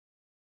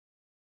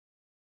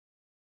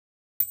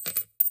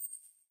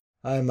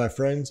Hi, my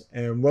friends,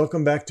 and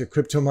welcome back to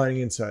Crypto Mining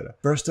Insider.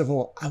 First of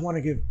all, I want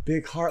to give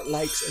big heart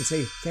likes and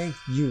say thank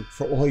you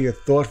for all your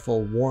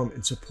thoughtful, warm,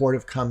 and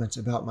supportive comments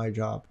about my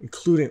job,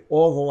 including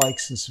all the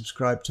likes and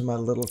subscribe to my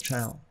little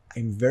channel.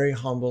 I'm very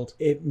humbled.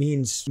 It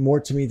means more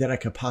to me than I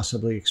could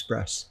possibly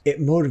express. It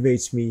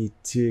motivates me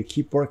to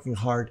keep working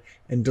hard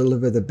and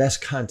deliver the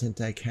best content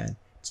I can.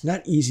 It's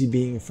not easy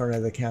being in front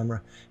of the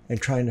camera and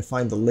trying to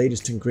find the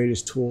latest and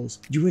greatest tools.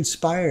 You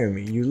inspire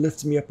me, you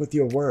lift me up with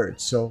your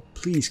words, so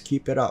please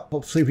keep it up.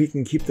 Hopefully we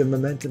can keep the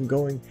momentum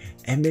going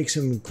and make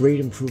some great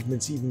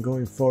improvements even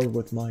going forward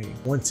with mining.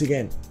 Once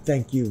again,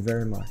 thank you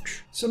very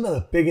much. Some of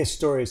the biggest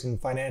stories in the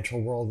financial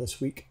world this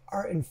week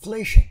are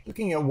inflation.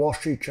 Looking at Wall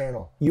Street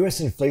Journal,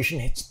 US inflation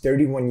hits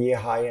 31-year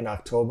high in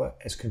October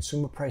as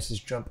consumer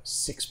prices jump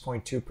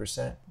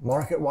 6.2%.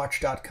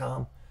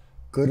 MarketWatch.com,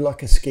 good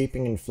luck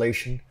escaping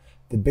inflation.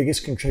 The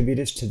biggest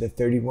contributors to the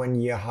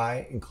 31-year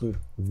high include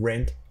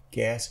rent,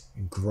 gas,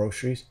 and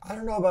groceries. I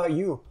don't know about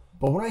you,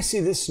 but when I see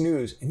this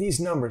news and these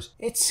numbers,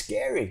 it's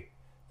scary.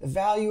 The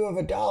value of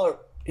a dollar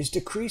is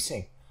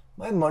decreasing.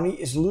 My money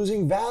is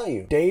losing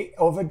value day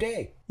over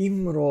day.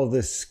 Even with all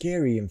this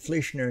scary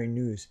inflationary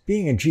news,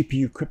 being a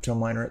GPU crypto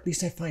miner, at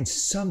least I find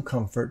some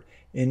comfort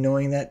in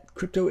knowing that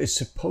crypto is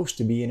supposed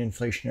to be an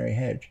inflationary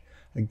hedge.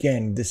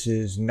 Again, this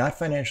is not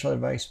financial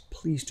advice.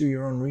 Please do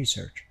your own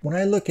research. When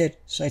I look at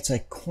sites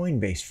like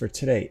Coinbase for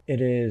today,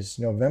 it is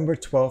November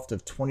 12th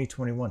of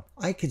 2021.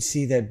 I can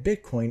see that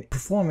Bitcoin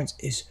performance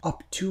is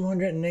up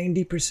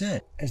 290%.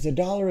 As the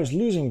dollar is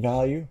losing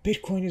value,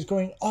 Bitcoin is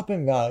going up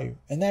in value.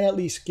 And that at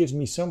least gives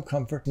me some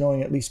comfort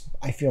knowing at least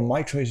I feel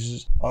my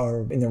choices are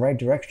in the right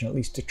direction, at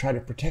least to try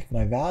to protect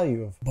my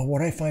value. But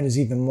what I find is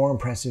even more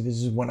impressive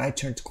is when I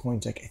turn to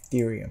coins like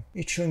Ethereum.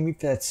 It's showing me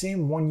for that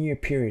same 1 year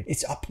period,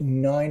 it's up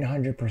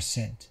 900%.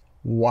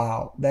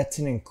 Wow, that's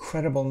an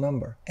incredible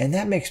number. And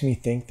that makes me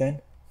think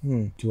then,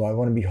 do I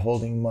want to be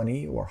holding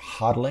money or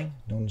hodling,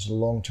 known as a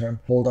long-term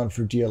hold on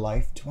for dear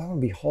life? Do I want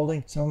to be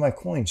holding some of my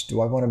coins?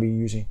 Do I want to be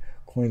using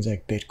coins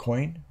like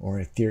Bitcoin or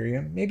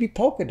Ethereum, maybe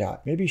Polkadot,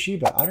 maybe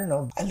Shiba, I don't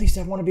know. At least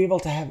I want to be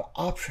able to have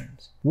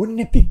options. Wouldn't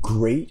it be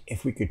great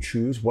if we could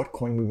choose what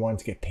coin we wanted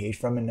to get paid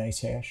from in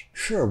Nicehash?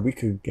 Sure, we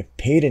could get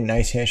paid in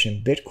Nicehash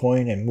in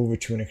Bitcoin and move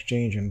it to an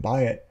exchange and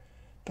buy it,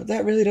 but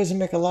that really doesn't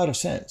make a lot of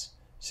sense.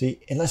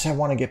 See, unless I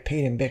want to get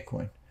paid in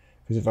Bitcoin.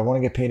 Because if I want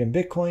to get paid in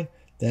Bitcoin,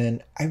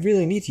 then I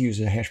really need to use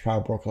a hash power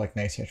broker like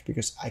Nicehash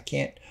because I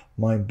can't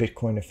mine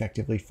Bitcoin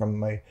effectively from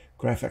my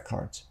graphic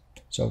cards.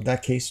 So in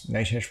that case,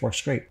 Nicehash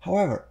works great.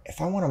 However, if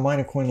I want to mine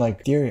a coin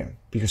like Ethereum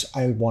because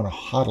I want to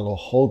hodl or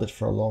hold it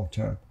for a long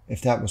term,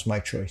 if that was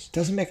my choice, it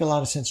doesn't make a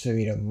lot of sense for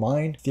me to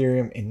mine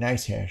Ethereum in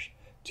Nicehash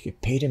to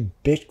get paid in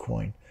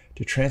Bitcoin,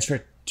 to transfer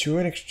it to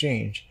an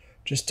exchange,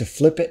 just to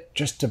flip it,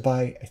 just to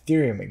buy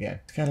Ethereum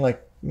again. It's kind of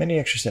like many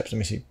extra steps. Let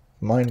me see.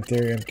 Mine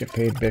Ethereum, get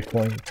paid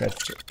Bitcoin.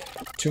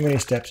 Too many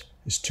steps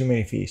is too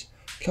many fees.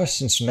 Plus,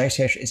 since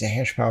Nicehash is a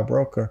hash power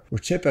broker, we're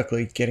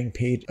typically getting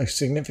paid a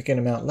significant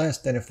amount less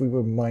than if we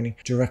were mining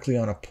directly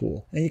on a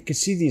pool. And you can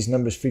see these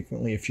numbers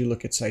frequently if you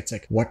look at sites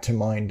like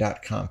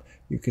whattomine.com.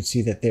 You can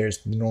see that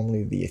there's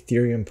normally the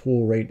Ethereum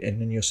pool rate, and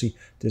then you'll see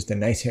there's the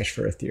Nicehash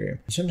for Ethereum.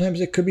 Sometimes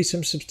there could be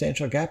some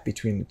substantial gap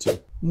between the two.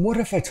 What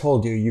if I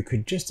told you you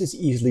could just as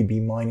easily be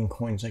mining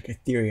coins like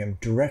Ethereum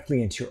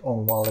directly into your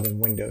own wallet in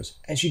Windows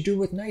as you do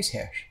with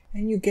Nicehash,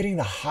 and you're getting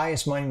the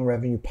highest mining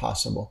revenue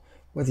possible,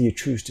 whether you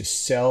choose to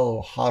sell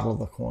or hodl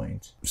the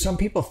coins? Some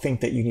people think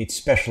that you need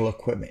special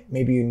equipment.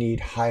 Maybe you need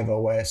Hive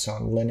OS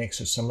on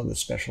Linux or some of the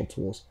special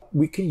tools.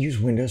 We can use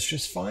Windows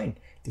just fine,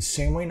 the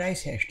same way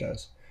Nicehash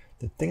does.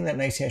 The thing that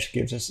Nicehash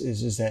gives us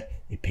is that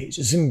it pays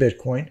us in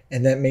Bitcoin,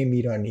 and that may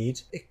meet our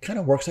needs. It kind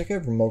of works like a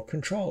remote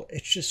control.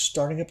 It's just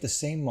starting up the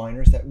same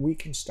miners that we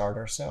can start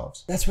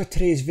ourselves. That's what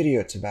today's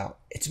video is about.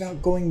 It's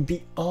about going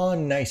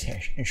beyond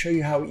Nicehash and show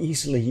you how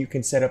easily you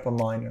can set up a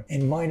miner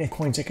and mine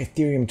coins like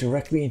Ethereum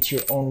directly into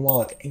your own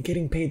wallet and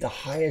getting paid the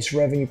highest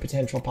revenue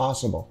potential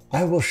possible.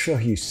 I will show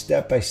you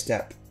step by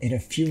step in a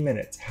few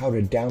minutes how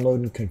to download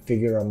and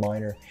configure a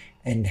miner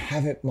and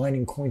have it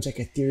mining coins like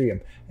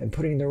Ethereum and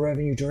putting the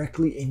revenue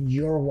directly in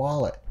your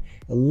wallet,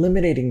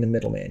 eliminating the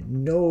middleman,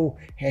 no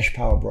hash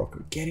power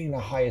broker, getting the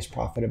highest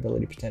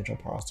profitability potential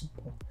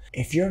possible.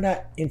 If you're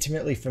not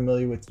intimately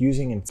familiar with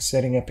using and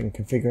setting up and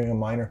configuring a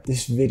miner,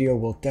 this video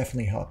will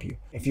definitely help you.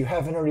 If you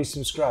haven't already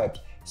subscribed,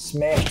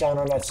 smash down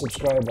on that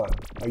subscribe button.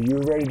 Are you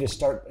ready to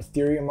start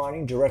Ethereum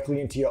mining directly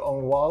into your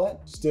own wallet?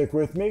 Stick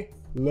with me.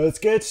 Let's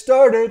get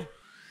started.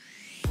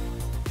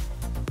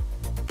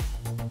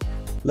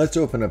 Let's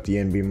open up the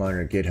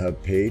NBMiner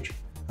GitHub page.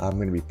 I'm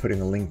going to be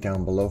putting a link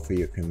down below for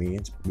your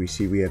convenience. We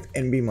see we have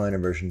NBMiner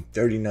version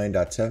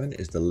 39.7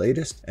 is the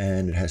latest,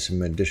 and it has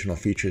some additional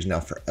features now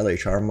for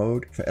LHR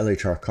mode, for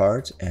LHR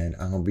cards, and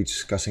I'll be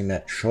discussing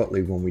that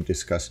shortly when we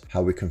discuss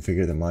how we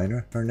configure the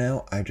miner. For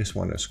now, I just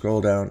want to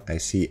scroll down. I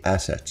see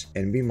assets,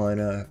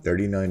 NBMiner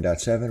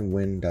 39.7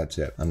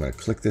 win.zip. I'm going to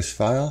click this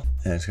file,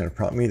 and it's going to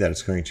prompt me that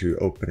it's going to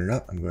open it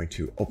up. I'm going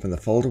to open the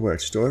folder where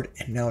it's stored,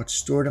 and now it's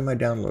stored in my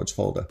downloads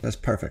folder. That's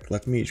perfect.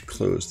 Let me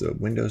close the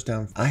windows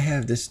down. I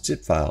have this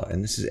zip file file,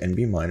 and this is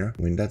NBMiner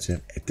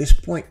win.zip. At this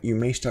point, you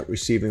may start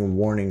receiving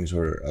warnings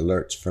or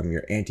alerts from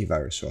your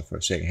antivirus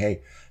software saying,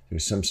 hey,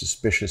 there's some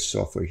suspicious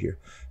software here.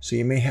 So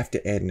you may have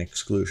to add an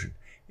exclusion.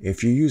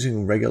 If you're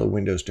using regular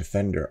Windows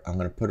Defender, I'm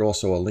going to put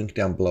also a link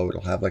down below.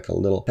 It'll have like a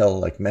little pill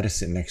like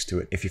medicine next to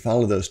it. If you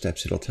follow those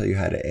steps, it'll tell you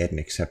how to add an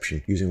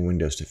exception using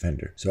Windows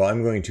Defender. So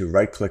I'm going to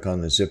right click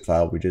on the zip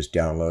file we just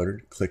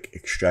downloaded, click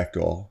extract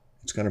all.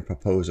 It's going to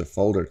propose a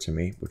folder to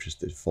me, which is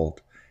the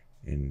default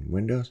in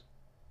Windows.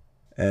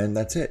 And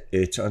that's it.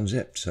 It's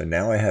unzipped. So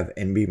now I have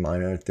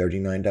NBMiner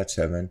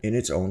 39.7 in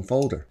its own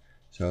folder.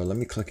 So let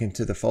me click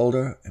into the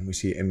folder and we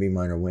see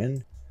NBMiner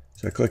win.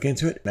 So I click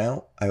into it.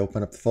 Now I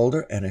open up the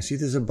folder and I see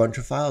there's a bunch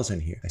of files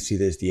in here. I see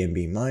there's the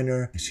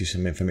NBMiner. I see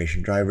some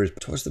information drivers.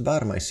 Towards the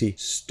bottom, I see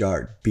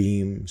start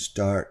Beam,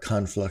 start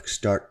Conflux,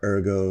 start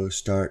Ergo,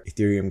 start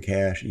Ethereum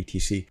Cash,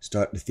 ETC,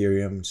 start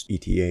Ethereum,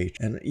 ETH,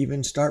 and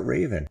even start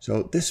Raven.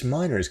 So this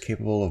miner is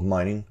capable of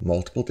mining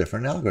multiple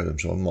different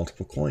algorithms or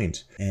multiple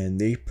coins. And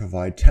they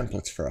provide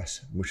templates for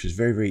us, which is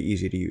very, very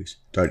easy to use.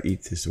 Start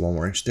ETH is the one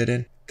we're interested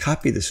in.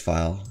 Copy this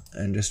file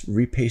and just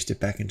repaste it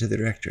back into the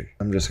directory.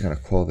 I'm just going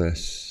to call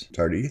this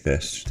start ETH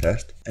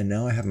test. And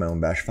now I have my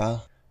own bash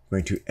file. I'm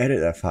going to edit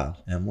that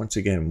file. And once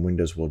again,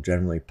 Windows will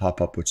generally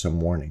pop up with some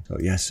warning. So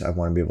yes, I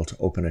want to be able to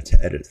open it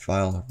to edit the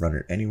file, run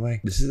it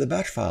anyway. This is the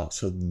batch file.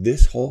 So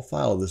this whole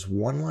file, this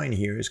one line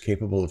here is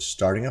capable of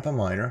starting up a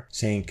miner,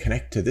 saying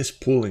connect to this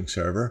pooling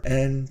server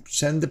and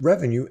send the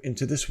revenue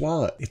into this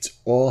wallet. It's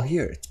all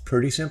here. It's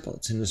pretty simple.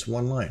 It's in this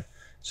one line.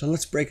 So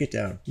let's break it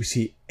down. We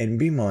see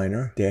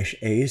NBMiner,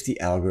 -A is the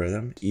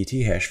algorithm,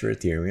 ETH hash for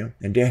Ethereum,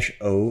 and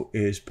 -O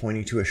is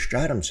pointing to a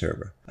Stratum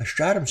server. A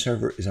Stratum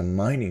server is a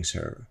mining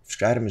server.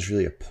 Stratum is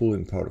really a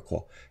pooling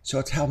protocol. So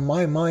it's how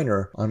my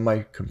miner on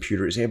my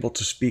computer is able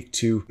to speak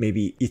to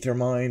maybe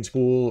Ethermine's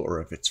pool, or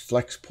if it's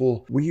Flex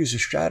pool. We use a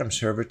Stratum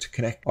server to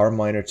connect our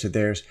miner to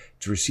theirs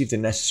to receive the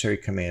necessary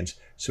commands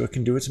so it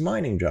can do its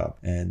mining job.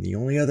 And the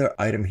only other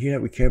item here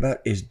that we care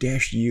about is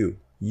 -U.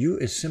 U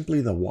is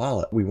simply the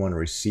wallet we want to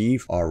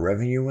receive our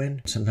revenue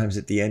in. Sometimes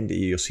at the end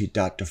you'll see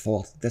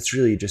 .default. That's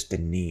really just the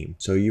name.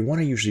 So you want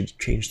to usually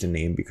change the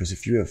name because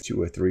if you have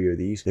 2 or 3 of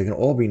these, they can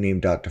all be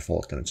named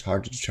 .default and it's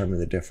hard to determine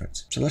the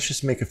difference. So let's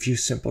just make a few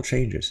simple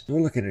changes.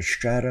 We're looking at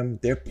Stratum.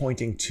 They're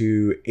pointing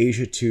to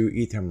Asia to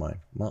Ethermine.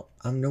 Well,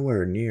 I'm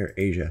nowhere near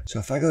Asia. So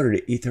if I go to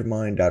the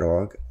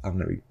ethermine.org, I'm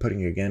going to be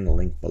putting again a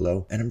link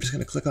below, and I'm just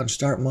going to click on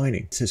start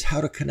mining. It says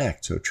how to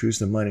connect. So choose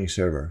the mining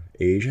server,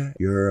 Asia,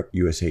 Europe,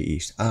 USA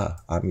East.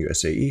 I'm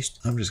USA East.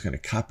 I'm just going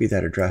to copy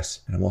that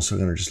address, and I'm also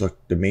going to just look,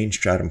 the main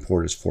Stratum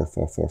port is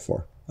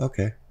 4444.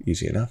 Okay,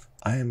 easy enough.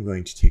 I am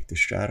going to take the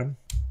Stratum,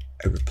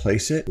 I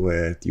replace it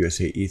with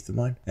USA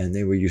Ethermine, and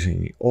they were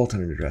using the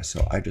alternate address,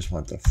 so I just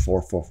want the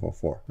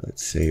 4444.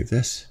 Let's save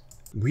this.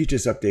 We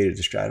just updated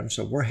the Stratum,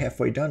 so we're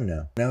halfway done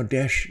now. Now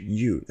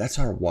 -U, that's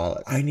our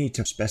wallet. I need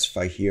to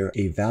specify here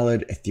a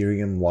valid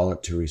Ethereum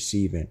wallet to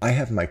receive in. I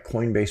have my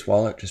Coinbase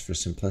wallet just for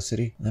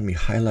simplicity. Let me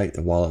highlight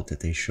the wallet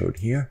that they showed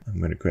here. I'm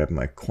going to grab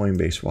my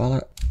Coinbase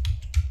wallet.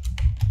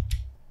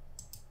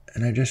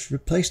 And I just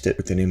replaced it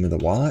with the name of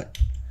the wallet.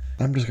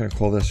 I'm just going to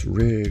call this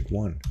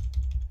Rig1.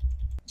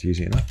 It's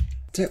easy enough.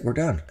 That's it,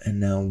 we're done. And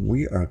now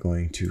we are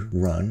going to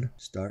run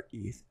start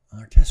ETH on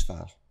our test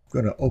file.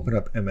 I'm going to open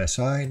up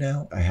MSI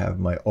now. I have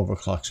my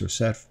overclocks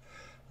reset.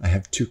 I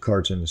have 2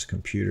 cards in this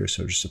computer,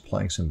 so just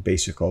applying some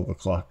basic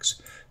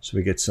overclocks so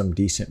we get some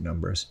decent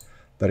numbers.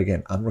 But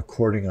again, I'm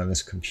recording on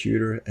this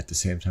computer at the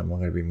same time I'm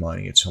going to be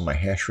mining it, so my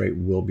hash rate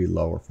will be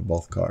lower for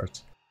both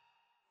cards.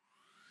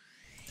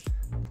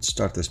 Let's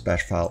start this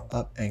batch file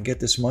up and get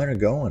this miner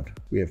going.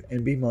 We have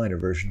NBMiner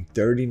version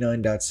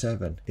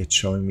 39.7. It's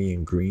showing me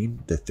in green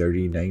the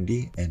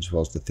 3090 as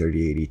well as the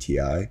 3080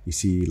 Ti. You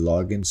see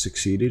login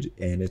succeeded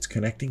and it's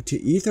connecting to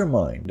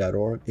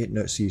ethermine.org.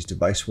 It sees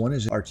device 1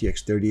 is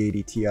RTX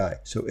 3080 Ti.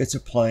 So it's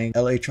applying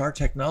LHR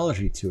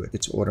technology to it.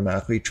 It's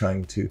automatically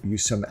trying to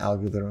use some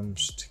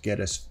algorithms to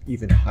get us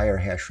even higher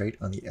hash rate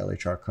on the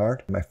LHR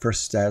card. My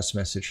first status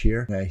message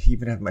here, I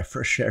even have my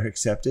first share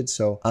accepted.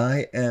 So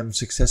I am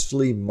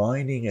successfully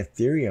mining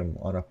Ethereum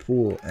on a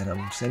pool and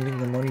I'm sending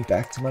the money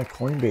back to my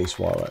Coinbase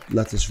wallet.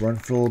 Let this run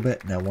for a little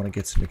bit and I want to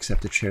get some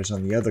accepted shares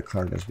on the other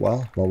card as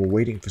well. While we're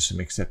waiting for some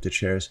accepted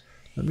shares,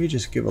 let me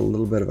just give a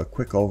little bit of a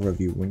quick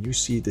overview. When you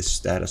see this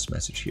status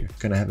message here,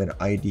 it's going to have an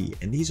ID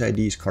and these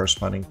IDs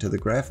corresponding to the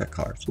graphic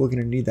cards. We're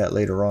going to need that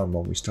later on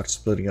when we start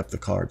splitting up the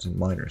cards and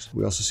miners.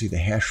 We also see the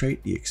hash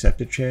rate, the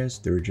accepted shares,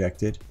 the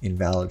rejected,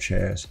 invalid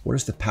shares. What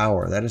is the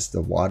power? That is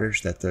the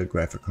wattage that the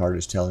graphic card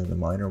is telling the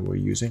miner we're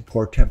using.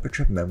 Core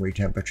temperature, memory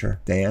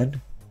temperature,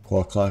 and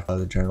core clock,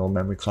 the general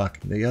memory clock.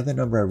 The other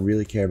number I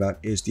really care about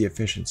is the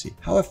efficiency.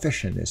 How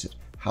efficient is it?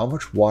 How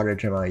much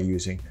wattage am I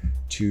using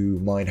to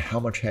mine how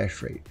much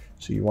hash rate?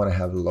 So you want to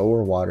have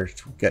lower wattage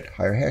to get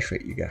higher hash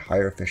rate. You get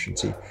higher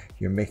efficiency.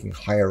 You're making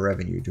higher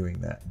revenue doing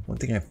that. One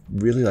thing I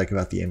really like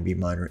about the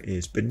NBMiner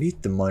is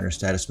beneath the miner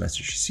status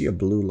message, you see a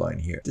blue line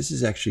here. This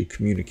is actually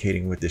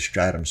communicating with the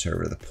Stratum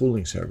server, the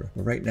pooling server.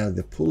 But right now,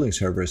 the pooling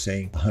server is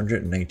saying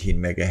 119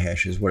 mega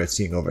hash is what it's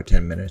seeing over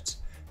 10 minutes.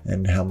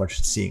 and how much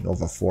it's seeing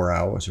over 4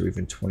 hours or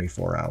even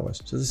 24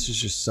 hours. So this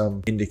is just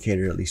some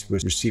indicator, at least we're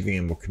receiving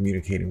and we're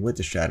communicating with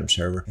the Stratum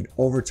server. And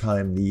over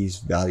time, these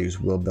values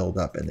will build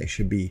up and they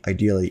should be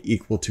ideally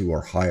equal to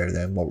or higher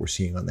than what we're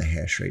seeing on the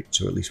hash rate.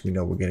 So at least we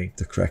know we're getting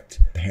the correct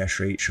hash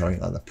rate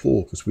showing on the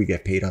pool because we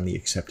get paid on the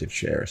accepted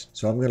shares.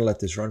 So I'm going to let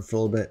this run for a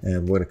little bit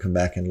and we're going to come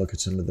back and look at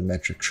some of the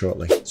metrics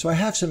shortly. So I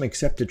have some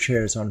accepted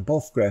shares on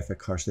both graphic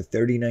cards, the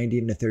 3090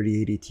 and the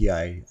 3080 Ti.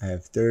 I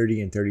have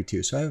 30 and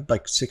 32. So I have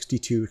like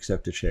 62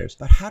 accepted shares.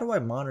 But how do I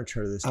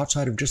monitor this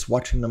outside of just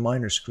watching the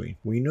miner screen?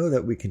 We know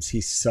that we can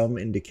see some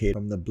indicator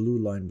from the blue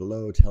line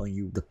below telling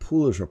you the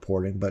pool is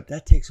reporting, but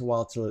that takes a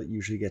while till it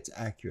usually gets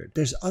accurate.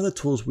 There's other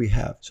tools we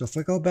have. So if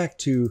I go back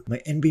to my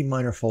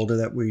NBMiner folder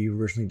that we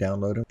originally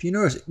downloaded, if you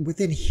notice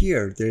within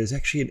here, there's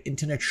actually an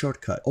internet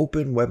shortcut,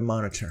 Open Web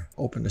Monitor.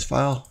 Open this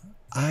file.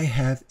 I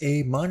have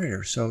a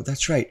monitor. So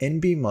that's right.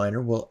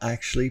 NBMiner will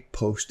actually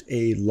post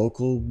a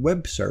local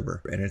web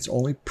server and it's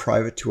only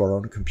private to our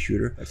own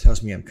computer. It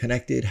tells me I'm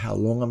connected, how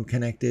long I'm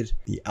connected,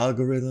 the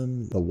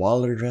algorithm, the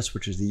wallet address,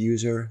 which is the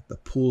user, the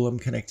pool I'm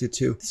connected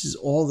to. This is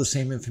all the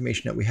same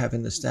information that we have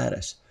in the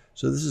status.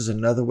 So this is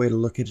another way to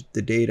look at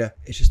the data.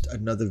 It's just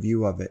another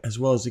view of it, as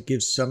well as it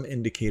gives some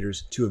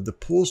indicators too of the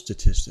pool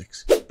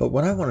statistics. But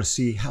when I want to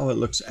see how it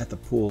looks at the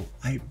pool,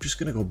 I'm just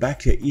going to go back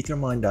to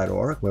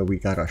ethermine.org where we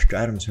got our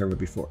Stratum server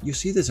before. You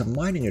see there's a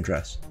mining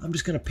address. I'm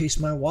just going to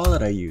paste my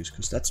wallet I use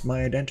because that's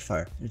my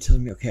identifier. And it tells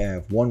me, okay, I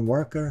have one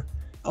worker.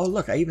 Oh,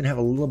 look, I even have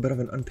a little bit of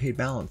an unpaid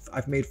balance.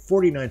 I've made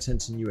 49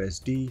 cents in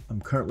USD.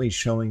 I'm currently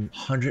showing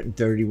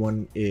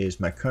 131 is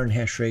my current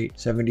hash rate,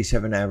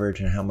 77 average,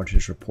 and how much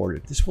is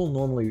reported. This will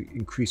normally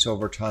increase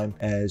over time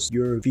as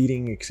you're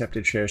feeding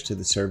accepted shares to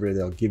the server.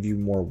 They'll give you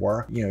more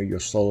work. You know, you'll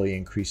slowly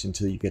increase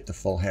until you get the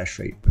full hash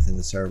rate within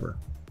the server.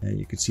 And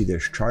you can see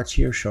there's charts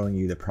here showing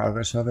you the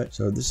progress of it.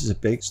 So this is a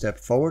big step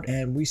forward.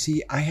 And we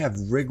see I have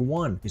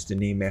rig1 is the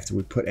name after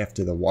we put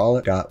after the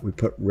wallet dot, we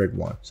put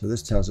rig1. So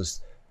this tells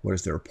us what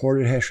is the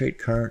reported hash rate,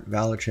 current,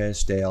 valid shares,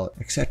 stale,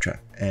 etc.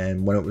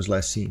 And when it was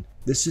last seen.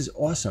 This is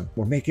awesome.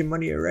 We're making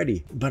money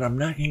already, but I'm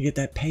not going to get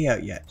that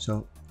payout yet.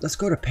 So let's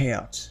go to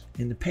payouts.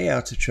 In the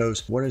payouts, it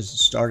shows what has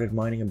started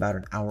mining about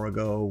an hour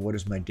ago. What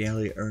is my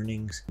daily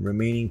earnings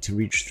remaining to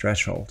reach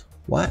threshold?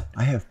 What?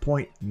 I have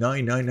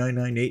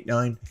 0.999989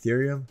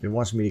 Ethereum. It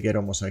wants me to get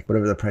almost like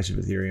whatever the price of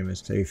Ethereum is,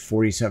 say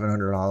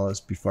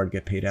 $4,700 before I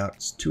get paid out.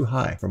 It's too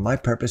high. For my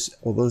purpose,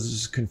 although this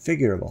is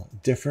configurable,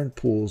 different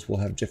pools will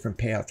have different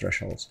payout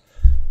thresholds.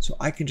 So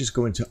I can just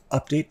go into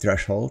update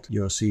threshold.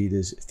 You'll see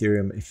there's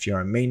Ethereum if you're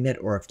on mainnet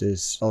or if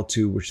there's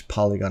L2, which is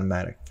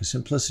Polygon-matic. For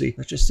simplicity,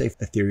 let's just say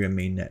Ethereum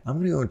mainnet. I'm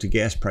going to go into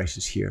gas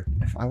prices here.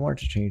 If I wanted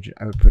to change it,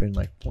 I would put in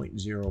like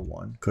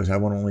 0.01 because I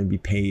want to only be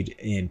paid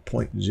in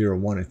 0.01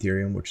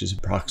 Ethereum, which is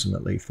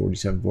approximately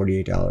 $47,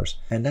 $48.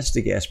 And that's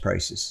the gas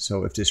prices.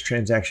 So if there's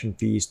transaction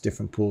fees,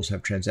 different pools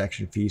have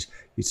transaction fees.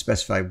 You'd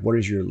specify what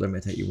is your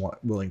limit that you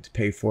want willing to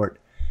pay for it.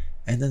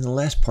 And then the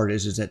last part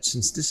is that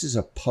since this is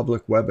a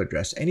public web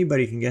address,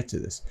 anybody can get to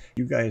this.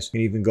 You guys can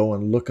even go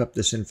and look up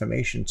this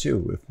information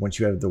too. Once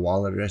you have the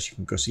wallet address, you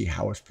can go see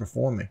how it's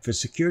performing. For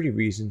security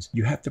reasons,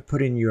 you have to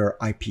put in your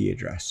IP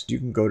address. You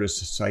can go to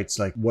sites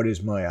like, what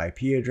is my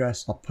IP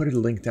address? I'll put a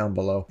link down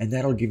below and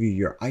that'll give you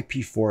your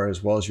IP4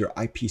 as well as your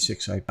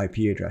IP6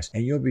 IP address.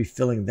 And you'll be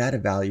filling that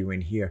value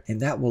in here and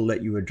that will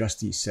let you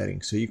adjust these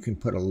settings. So you can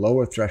put a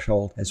lower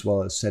threshold as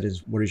well as set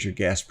as what is your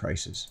gas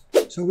prices.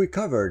 So we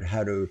covered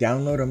how to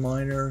download a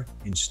miner,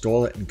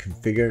 install it, and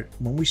configure it.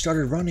 When we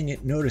started running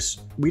it, notice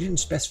we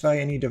didn't specify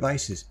any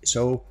devices.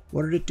 So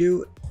what did it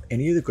do?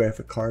 Any of the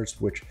graphic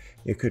cards which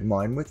it could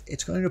mine with,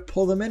 it's going to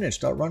pull them in and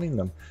start running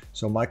them.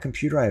 So my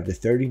computer, I have the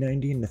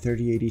 3090 and the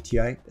 3080 Ti.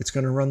 It's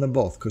going to run them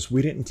both because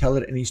we didn't tell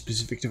it any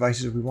specific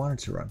devices we wanted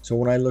to run. So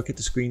when I look at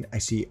the screen, I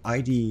see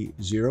ID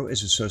 0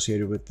 is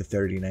associated with the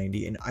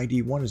 3090 and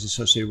ID 1 is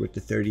associated with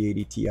the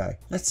 3080 Ti.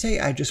 Let's say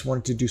I just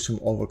wanted to do some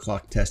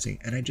overclock testing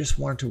and I just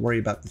wanted to worry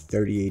about the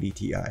 3080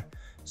 Ti.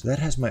 So that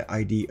has my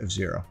ID of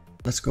 0.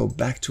 Let's go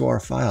back to our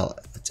file.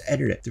 Let's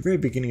edit it. At the very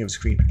beginning of the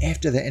screen,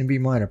 after the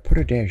NBMiner, put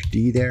a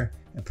 -d there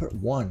and put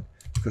 1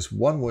 because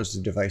 1 was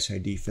the device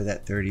ID for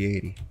that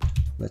 3080.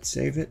 Let's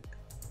save it,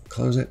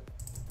 close it,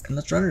 and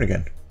let's run it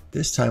again.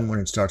 This time when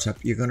it starts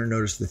up, you're going to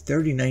notice the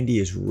 3090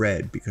 is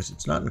red because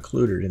it's not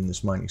included in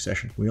this mining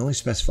session. We only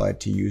specified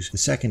to use the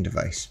second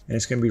device, and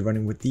it's going to be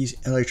running with these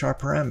LHR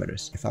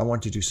parameters. If I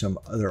want to do some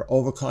other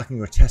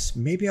overclocking or tests,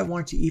 maybe I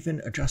want to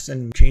even adjust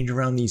and change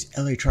around these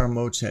LHR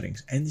mode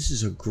settings. And this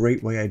is a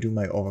great way I do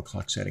my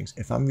overclock settings.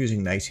 If I'm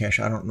using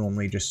Nicehash, I don't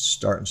normally just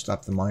start and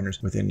stop the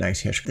miners within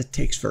Nicehash. That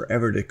takes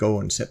forever to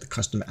go and set the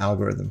custom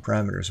algorithm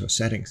parameters or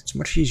settings. It's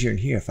much easier in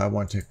here. If I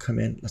want to come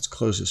in, let's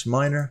close this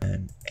miner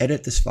and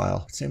edit this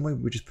file. Same way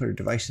we just put a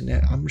device in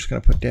there. I'm just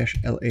going to put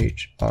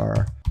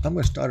 -LHR I'm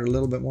going to start a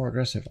little bit more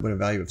aggressive with a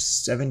value of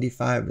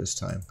 75 this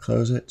time.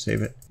 Close it,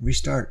 save it,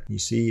 restart. You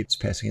see it's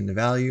passing in the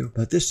value,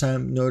 but this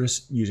time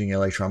notice using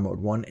LHR mode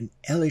 1 and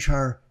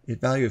LHR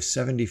value of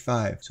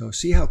 75. So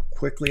see how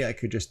quickly I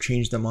could just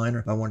change the miner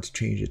if I want to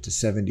change it to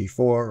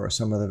 74 or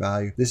some other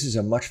value. This is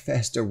a much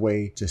faster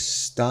way to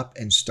stop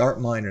and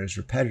start miners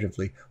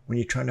repetitively when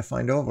you're trying to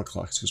find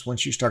overclocks, because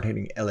once you start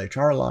hitting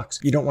LHR locks,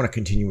 you don't want to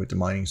continue with the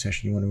mining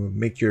session. You want to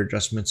make your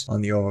adjustments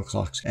on the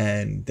overclocks,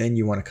 and then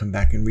you want to come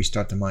back and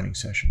restart the mining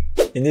session.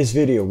 In this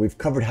video, we've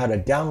covered how to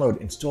download,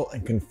 install,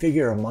 and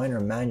configure a miner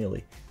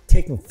manually,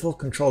 taking full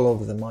control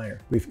over the miner.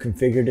 We've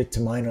configured it to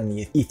mine on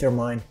the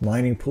Ethermine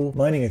mining pool,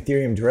 mining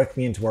Ethereum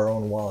directly into our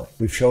own wallet.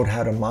 We've showed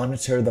how to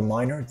monitor the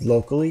miner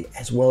locally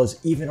as well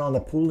as even on the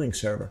pooling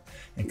server,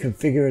 and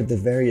configured the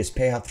various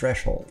payout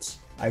thresholds.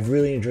 I've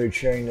really enjoyed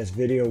sharing this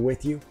video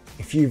with you.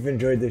 If you've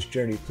enjoyed this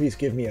journey, please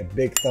give me a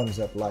big thumbs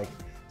up,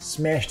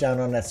 smash down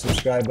on that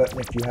subscribe button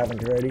if you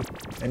haven't already,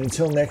 and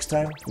until next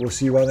time, we'll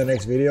see you on the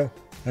next video.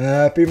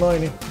 Happy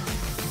mining!